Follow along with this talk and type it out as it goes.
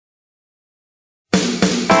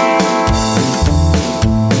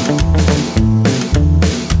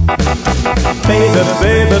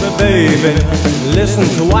baby, listen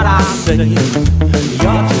to what I say.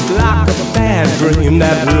 You're just like a bad dream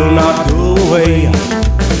that will not go away.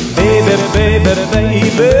 Baby, baby,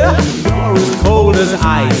 baby, you're as cold as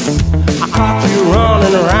ice. I caught you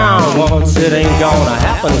running around once, it ain't gonna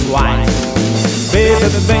happen twice. Baby,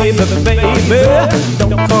 baby, baby,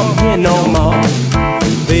 don't come here no more.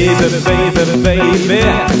 Baby, baby, baby,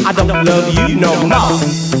 I don't love you no more.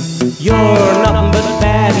 You're nothing but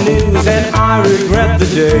bad news, and I regret the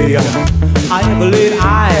day I ever laid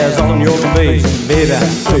eyes on your face. Baby,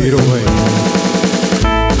 fade away.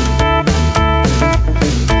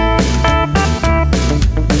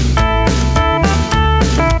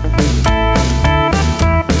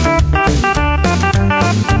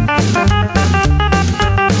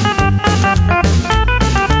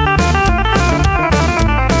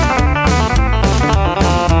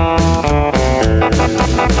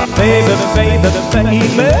 Baby, baby,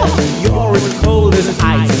 baby, you're as cold as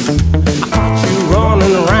ice. I caught you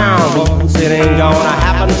running around once, it ain't gonna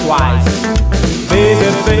happen twice. Baby,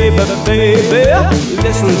 baby, baby,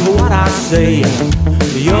 listen to what I say.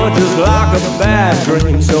 You're just like a bad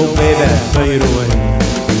dream, so baby, fade away.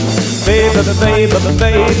 Baby, baby,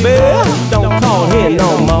 baby, don't call here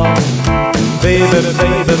no more. Baby,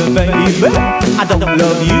 baby, baby, I don't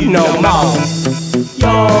love you no more.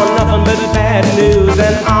 You're nothing but bad news,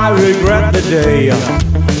 and I regret the day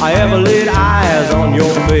I ever laid eyes on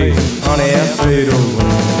your face. Honey, fade away.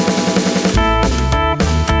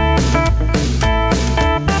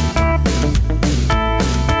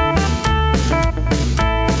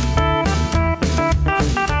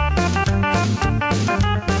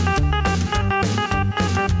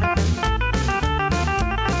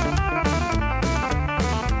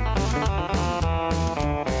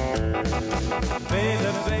 Baby,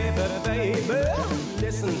 baby, baby,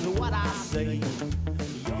 listen to what I say.